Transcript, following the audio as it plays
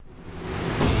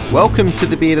Welcome to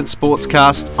the Bearded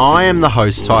Sportscast. I am the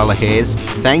host, Tyler Hares.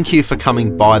 Thank you for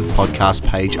coming by the podcast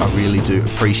page. I really do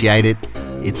appreciate it.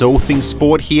 It's all things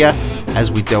sport here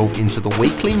as we delve into the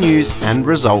weekly news and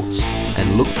results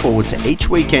and look forward to each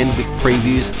weekend with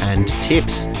previews and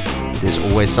tips. There's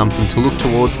always something to look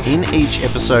towards in each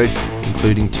episode,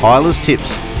 including Tyler's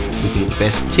tips with your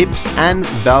best tips and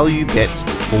value bets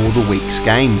for the week's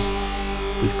games.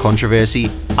 With controversy,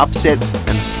 upsets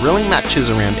and thrilling matches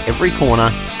around every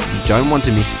corner, you don't want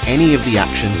to miss any of the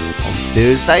action on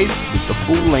Thursdays with the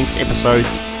full-length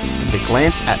episodes and a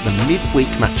glance at the midweek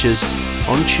matches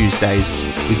on Tuesdays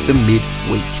with the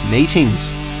midweek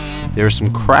meetings. There are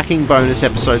some cracking bonus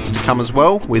episodes to come as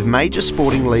well, with major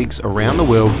sporting leagues around the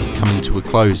world coming to a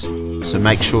close. So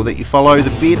make sure that you follow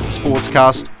the Bearded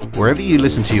Sportscast wherever you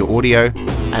listen to your audio,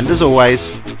 and as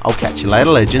always, I'll catch you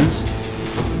later, legends.